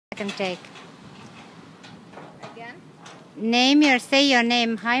can take. Again? Say your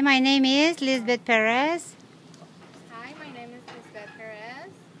name. Hi, my name is Lisbeth Perez. Hi, my name is Lisbeth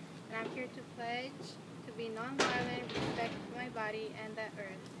Perez, and I'm here to pledge to be nonviolent, respect my body and the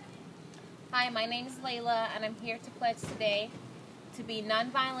earth. Hi, my name is Layla, and I'm here to pledge today to be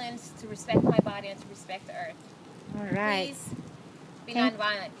nonviolent, to respect my body, and to respect the earth. All right. Please be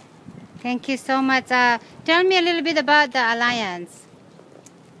nonviolent. Thank you so much. Tell me a little bit about the Alliance.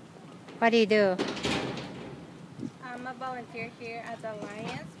 What do you do? I'm a volunteer here at the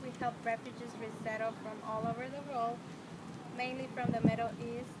Alliance. We help refugees resettle from all over the world, mainly from the Middle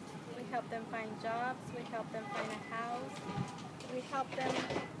East. We help them find jobs. We help them find a house. We help them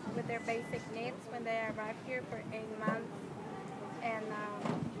with their basic needs when they arrive here for 8 months. And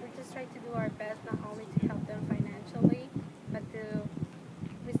we just try to do our best not only to help them financially, but to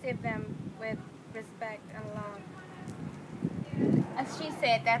receive them with respect and love. As she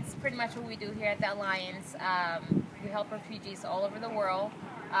said, that's pretty much what we do here at the Alliance. We help refugees all over the world.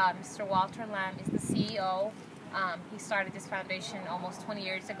 Mr. Walter Lamb is the CEO. He started this foundation almost 20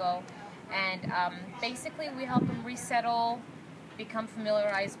 years ago. And basically we help them resettle, become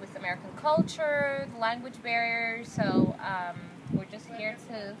familiarized with American culture, language barriers. So we're just here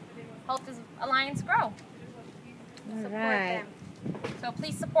to help this Alliance grow. Support Right. them. So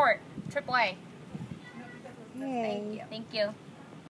please support AAA. Yay. Thank you.